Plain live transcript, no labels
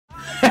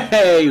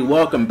Hey,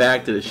 welcome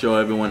back to the show,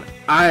 everyone.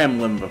 I am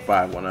MLB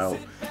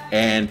 510,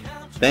 and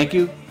thank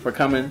you for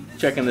coming,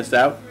 checking this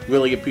out.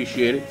 Really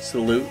appreciate it.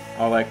 Salute,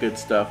 all that good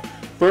stuff.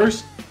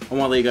 First, I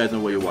want to let you guys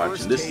know what you're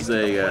watching. This is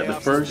the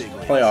first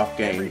playoff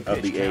game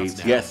of the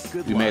A's. Yes,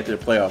 we made it to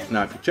the playoffs.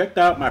 Now, if you checked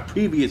out my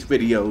previous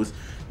videos,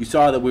 you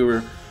saw that we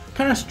were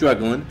kind of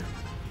struggling,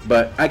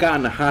 but I got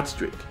on a hot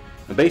streak.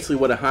 And basically,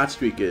 what a hot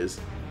streak is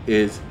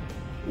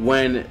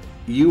when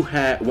you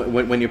have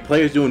when your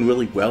player's doing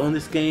really well in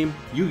this game,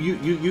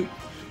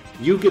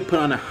 you get put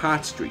on a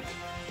hot streak,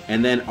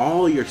 and then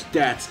all your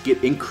stats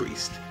get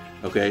increased.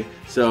 Okay,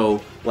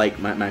 so like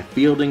my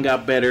fielding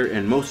got better,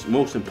 and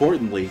most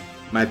importantly,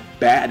 my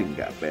batting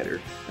got better.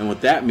 And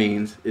what that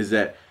means is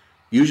that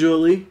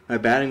usually my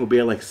batting will be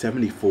at like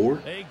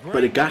 74,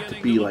 but it got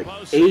to be like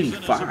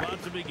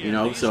 85. You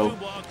know,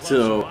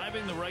 so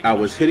I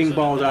was hitting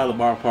balls out of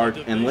the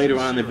ballpark, and later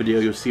on in the video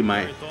you'll see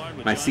my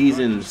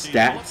season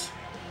stats.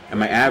 And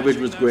my average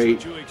was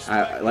great.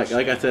 Like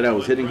I said, I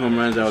was hitting home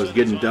runs, I was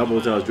getting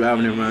doubles, I was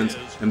driving in runs,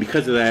 and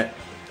because of that,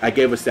 I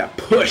gave us that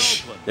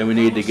push that we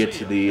needed to get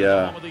to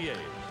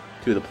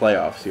the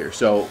playoffs here.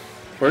 So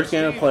first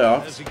game of the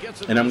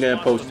playoffs, and I'm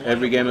gonna post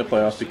every game of the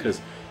playoffs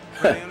because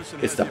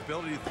it's the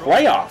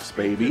playoffs,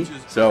 baby.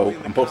 So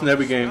I'm posting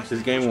every game. This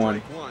is game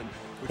 1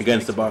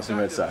 against the Boston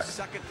Red Sox.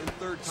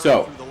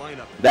 So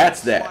that's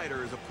that.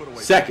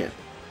 Second,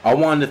 I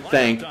wanted to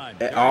thank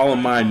all of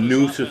my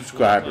new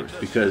subscribers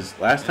because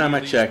last time I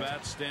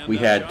checked, we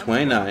had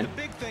 29.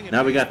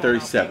 Now we got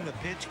 37.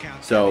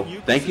 So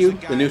thank you,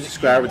 the new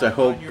subscribers. I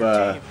hope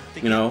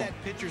you know,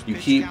 you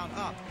keep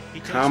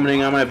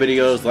commenting on my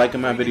videos,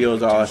 liking my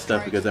videos, all that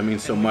stuff, because that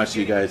means so much.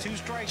 You guys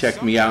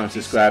check me out and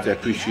subscribe. I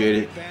appreciate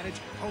it.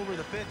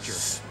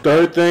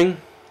 Third thing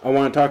I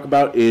want to talk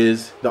about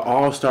is the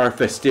All-Star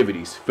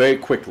festivities. Very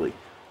quickly,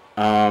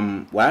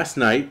 last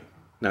night.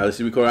 Now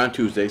this is recorded on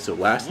Tuesday, so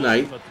last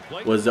night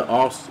was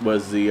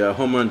the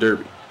home run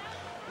derby,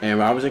 and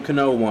Robinson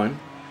Cano won.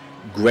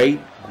 Great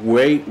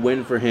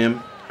win for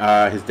him.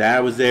 His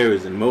dad was there. It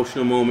was an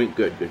emotional moment.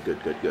 Good,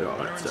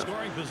 all that stuff.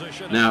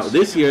 Now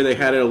this year they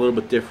had it a little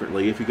bit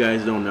differently. If you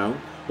guys don't know,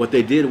 what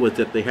they did was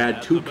that they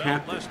had 2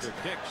 captains,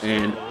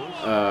 and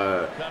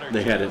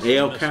they had an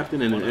AL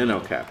captain and an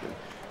NL captain.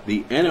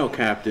 The NL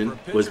captain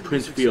was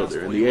Prince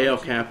Fielder, and the AL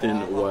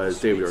captain was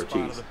David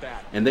Ortiz.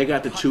 And they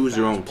got to choose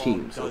their own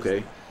teams,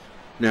 okay?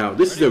 Now,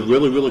 this is a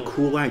really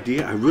cool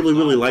idea. I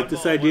really like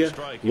this idea.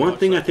 One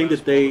thing I think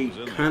that they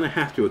kind of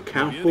have to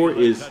account for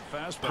is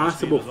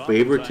possible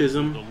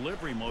favoritism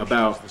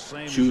about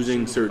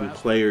choosing certain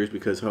players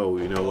because, oh,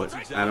 you know what,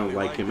 I don't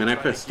like him. And I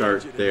pressed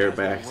start there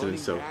by accident,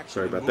 so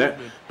sorry about that.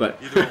 But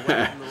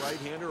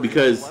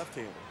because,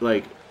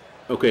 like,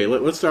 okay,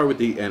 let's start with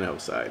the NL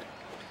side.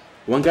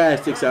 One guy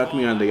that sticks out to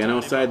me on the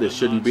NL side that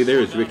shouldn't be there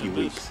is Ricky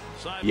Weeks.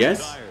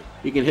 Yes,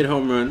 he can hit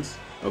home runs.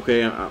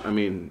 Okay, I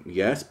mean,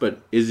 yes, but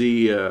is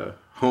he a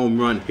home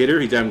run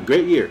hitter? He's having a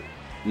great year.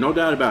 No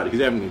doubt about it.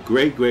 He's having a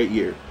great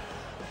year.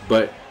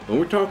 But when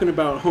we're talking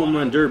about home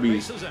run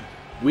derbies,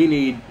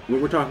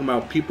 we're talking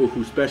about people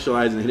who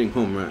specialize in hitting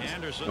home runs.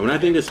 And when I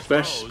think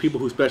of people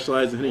who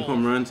specialize in hitting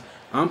home runs,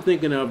 I'm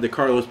thinking of the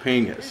Carlos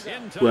Peñas,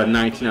 who have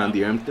 19 on the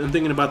year. I'm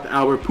thinking about the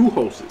Albert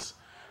Pujolses,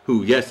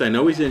 who, yes, I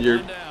know he's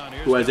injured,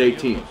 who has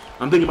 18.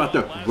 I'm thinking about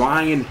the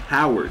Ryan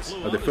Howards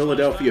of the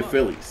Philadelphia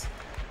Phillies,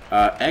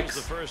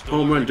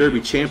 ex-home run derby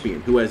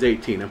champion, who has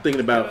 18. I'm thinking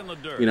about,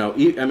 you know,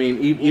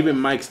 even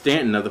Mike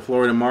Stanton of the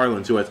Florida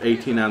Marlins, who has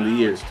 18 on the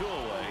year.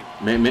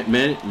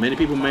 Many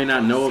people may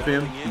not know of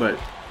him, but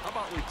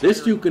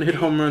this dude can hit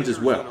home runs as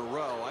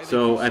well.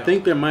 So I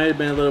think there might have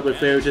been a little bit of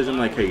favoritism,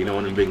 like, hey, you know,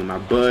 I'm bringing my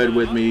bud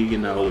with me, you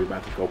know, we're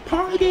about to go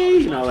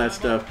party and all that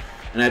stuff.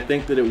 And I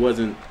think that it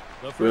wasn't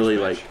really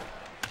like,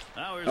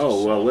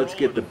 oh, well, let's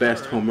get the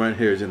best home run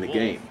hitters in the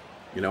game.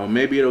 You know,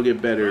 maybe it'll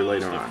get better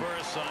later on.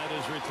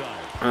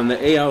 On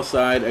the AL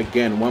side,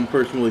 again, one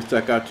person really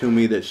stuck out to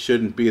me that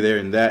shouldn't be there,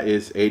 and that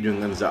is Adrian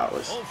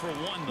Gonzalez.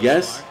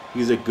 Yes,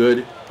 he's a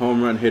good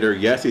home run hitter.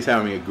 Yes, he's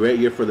having a great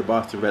year for the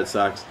Boston Red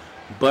Sox,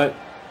 but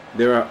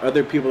there are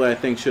other people that I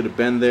think should have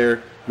been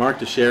there. Mark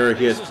Teixeira,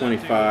 he has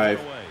 25.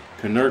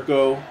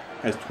 Konerko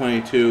has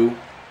 22.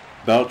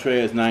 Beltre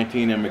has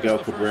 19, and Miguel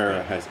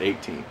Cabrera has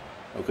 18.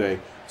 Okay,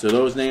 so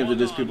those names are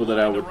just people that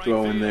I would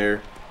throw in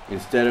there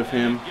instead of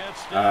him.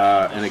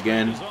 And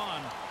again,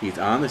 he's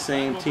on the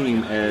same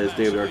team as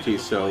David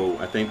Ortiz, so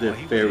I think the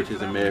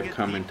favoritism may have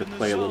come into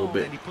play a little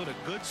bit.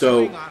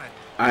 So,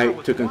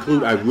 to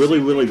conclude, I really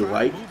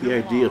like the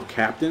idea of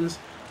captains,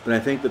 but I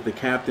think that the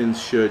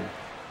captains should,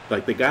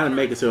 like, they got to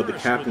make it so that the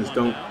captains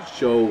don't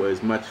show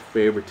as much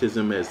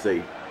favoritism as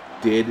they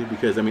did,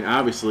 because, I mean,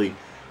 obviously,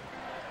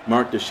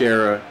 Mark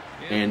Teixeira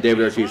and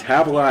David Ortiz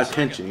have a lot of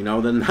tension, you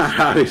know, they're not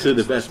obviously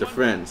the best of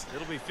friends.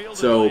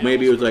 So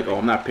maybe it was like, oh,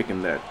 I'm not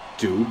picking that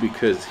dude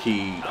because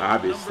he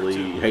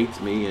obviously hates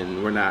me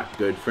and we're not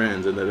good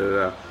friends, and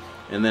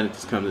and then it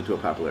just comes into a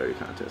popularity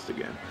contest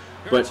again.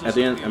 But at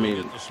the end, I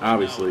mean,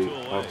 obviously,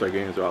 All-Star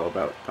games are all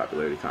about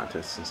popularity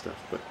contests and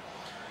stuff. But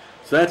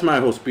so that's my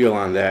whole spiel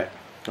on that,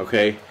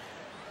 okay?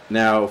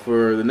 Now,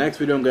 for the next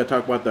video, I'm going to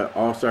talk about the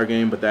All-Star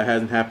game, but that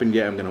hasn't happened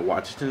yet. I'm going to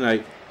watch it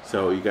tonight,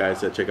 so you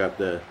guys check out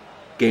the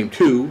Game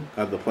 2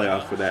 of the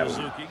playoffs for that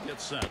one.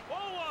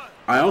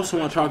 I also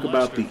want to talk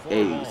about the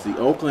A's, the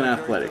Oakland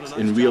Athletics,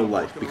 in real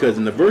life, because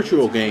in the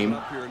virtual game,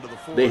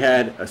 they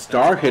had a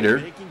star hitter,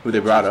 who they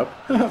brought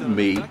up,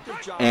 me,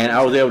 and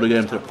I was able to get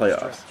him to the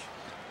playoffs.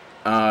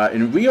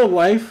 In real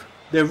life,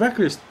 their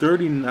record is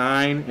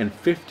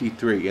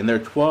 39-53, and they're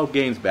 12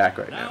 games back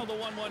right now.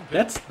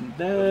 That's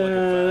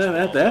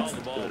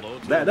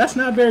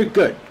not very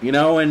good, you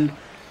know. And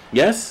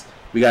yes,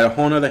 we got a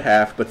whole nother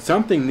half, but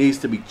something needs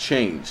to be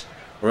changed,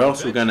 or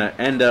else we're gonna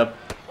end up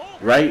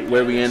right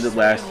where we ended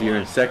last year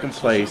in second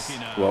place.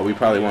 Well, we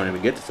probably won't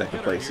even get to second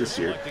place this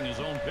year.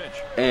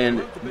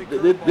 And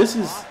this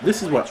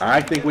is what I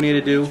think we need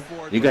to do.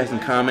 You guys can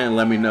comment and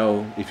let me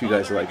know if you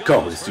guys are like,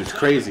 "Oh, this dude's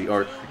crazy,"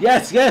 or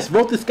yes,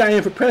 vote this guy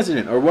in for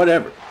president, or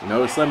whatever. You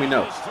know, just let me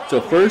know.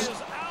 So first,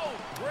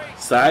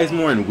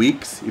 Sizemore and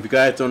Weeks. If you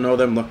guys don't know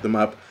them, look them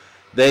up.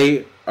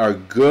 They are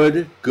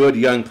good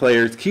young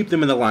players. Keep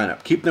them in the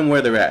lineup. Keep them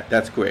where they're at.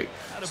 That's great.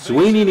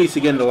 Sweeney needs to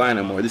get in the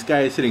lineup more. This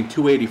guy is hitting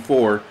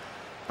 284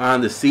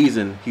 on the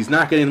season. He's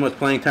not getting much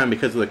playing time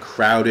because of the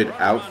crowded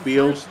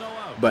outfield,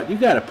 but you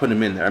got to put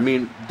him in there. I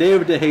mean,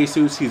 David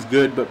DeJesus, he's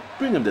good, but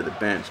bring him to the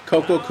bench.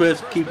 Coco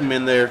Crisp, keep him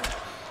in there.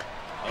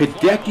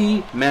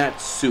 Hideki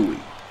Matsui.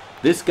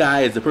 This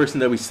guy is the person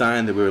that we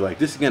signed that we were like,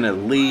 this is going to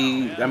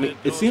lead. I mean,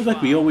 it seems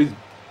like we always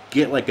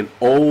get like an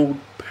old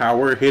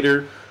power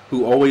hitter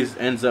who always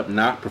ends up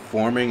not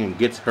performing and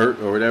gets hurt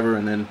or whatever,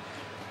 and then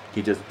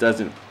he just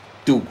doesn't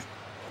do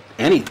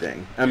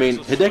anything. I mean,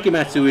 Hideki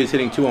Matsui is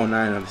hitting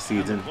 209 on the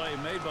season.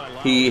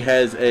 He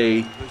has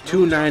a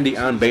 290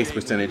 on base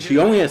percentage. He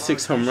only has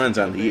 6 home runs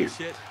on the year.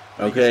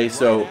 Okay,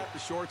 so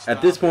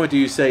at this point, do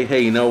you say, hey,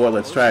 you know what?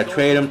 Let's try to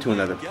trade him to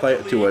another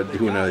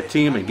another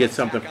team and get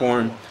something for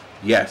him?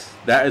 Yes,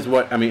 that is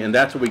what I mean, and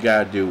that's what we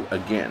gotta do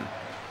again.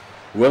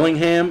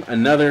 Willingham,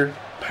 another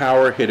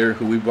power hitter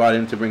who we brought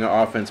in to bring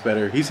our offense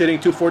better. He's hitting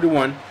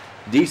 241,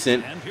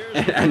 decent.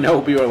 And I know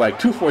people are like,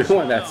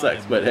 241, that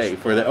sucks. But hey,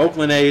 for the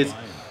Oakland A's,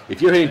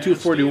 if you're hitting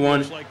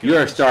 241,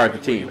 you're a star of the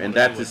team, and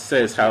that just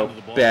says how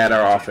bad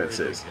our offense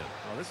is.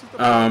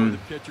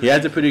 He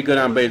has a pretty good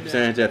on-base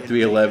percentage at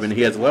 311.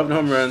 He has 11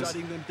 home runs,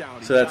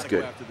 so that's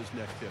good.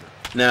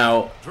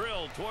 Now,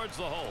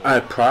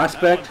 a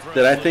prospect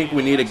that I think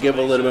we need to give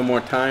a little bit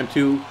more time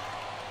to,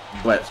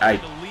 but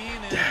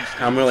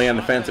I'm really on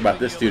the fence about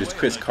this dude, is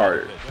Chris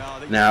Carter.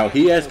 Now,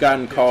 he has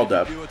gotten called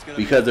up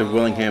because of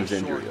Willingham's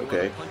injury,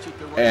 okay?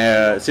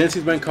 Since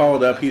he's been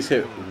called up, he's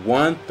hit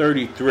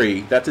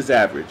 133. That's his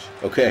average,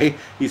 okay?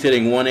 He's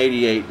hitting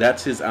 188.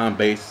 That's his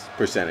on-base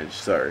percentage,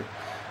 sorry.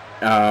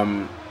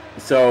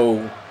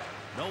 So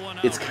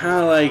it's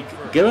kind of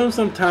like, give him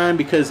some time,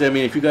 because I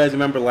mean, if you guys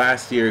remember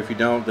last year, if you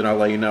don't, then I'll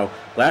let you know.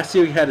 Last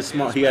year he had a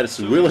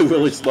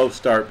really slow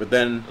start, but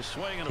then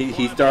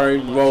he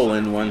started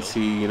rolling once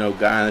he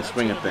got in the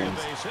swing of things.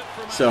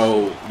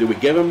 So do we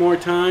give him more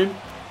time?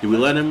 Do we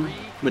let him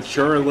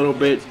mature a little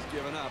bit?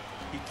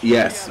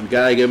 Yes, we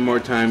gotta give him more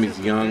time. He's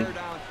young,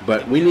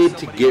 but we need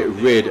to get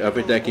rid of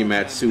Hideki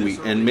Matsui,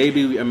 and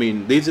maybe, I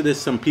mean, these are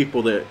just some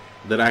people that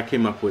I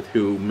came up with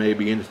who may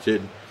be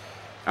interested.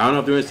 I don't know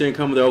if they're interested in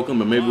coming to Oakland,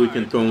 but maybe we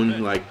can throw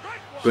in like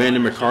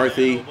Brandon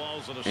McCarthy,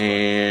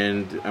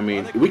 and I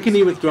mean, we can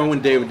even throw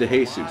in David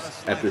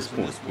DeJesus at this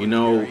point,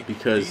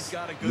 because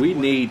we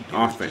need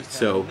offense.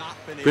 So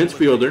Prince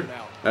Fielder,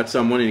 that's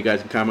someone, and you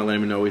guys can comment, let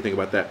me know what you think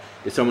about that.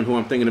 It's someone who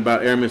I'm thinking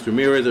about. Aramis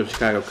Ramirez of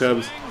Chicago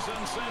Cubs,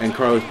 and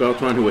Carlos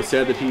Beltran, who has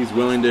said that he's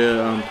willing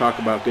to talk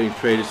about getting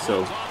traded.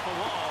 So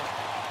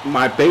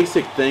my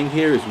basic thing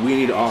here is we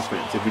need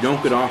offense. If we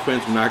don't get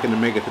offense, we're not going to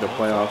make it to the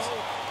playoffs.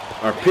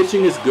 Our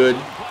pitching is good,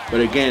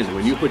 but again,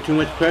 when you put too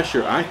much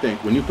pressure, I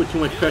think, when you put too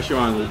much pressure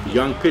on the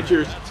young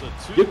pitchers,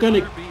 you're going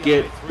to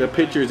get the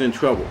pitchers in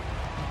trouble.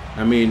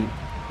 I mean,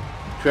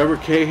 Trevor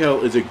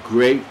Cahill is a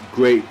great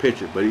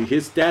pitcher, but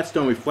his stats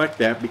don't reflect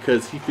that,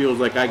 because he feels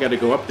like I got to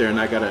go up there and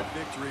I got to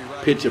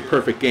pitch a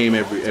perfect game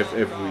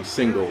every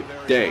single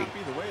day,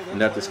 and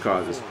that just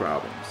causes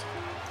problems.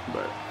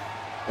 But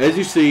as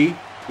you see,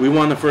 we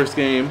won the first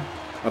game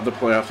of the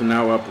playoffs, and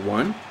now we're up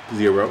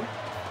 1-0.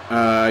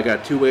 I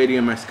got 280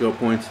 in my skill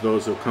points.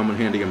 Those will come in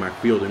handy in my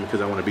fielding,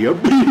 because I want to be a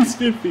beast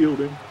in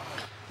fielding.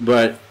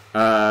 But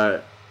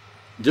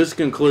just to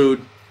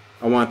conclude,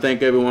 I want to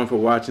thank everyone for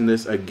watching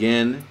this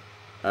again.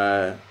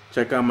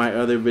 Check out my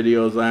other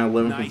videos, Line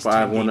 11 from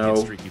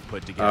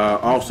 510.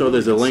 Also,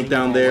 there's a link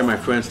down there. My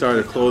friend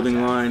started a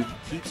clothing line.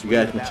 You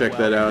guys can check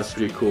that out. It's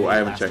pretty cool. I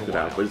haven't checked it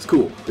out, but it's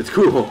cool. It's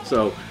cool.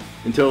 So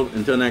until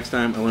next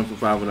time, 11 from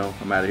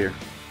 510. I'm out of here.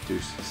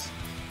 Deuces.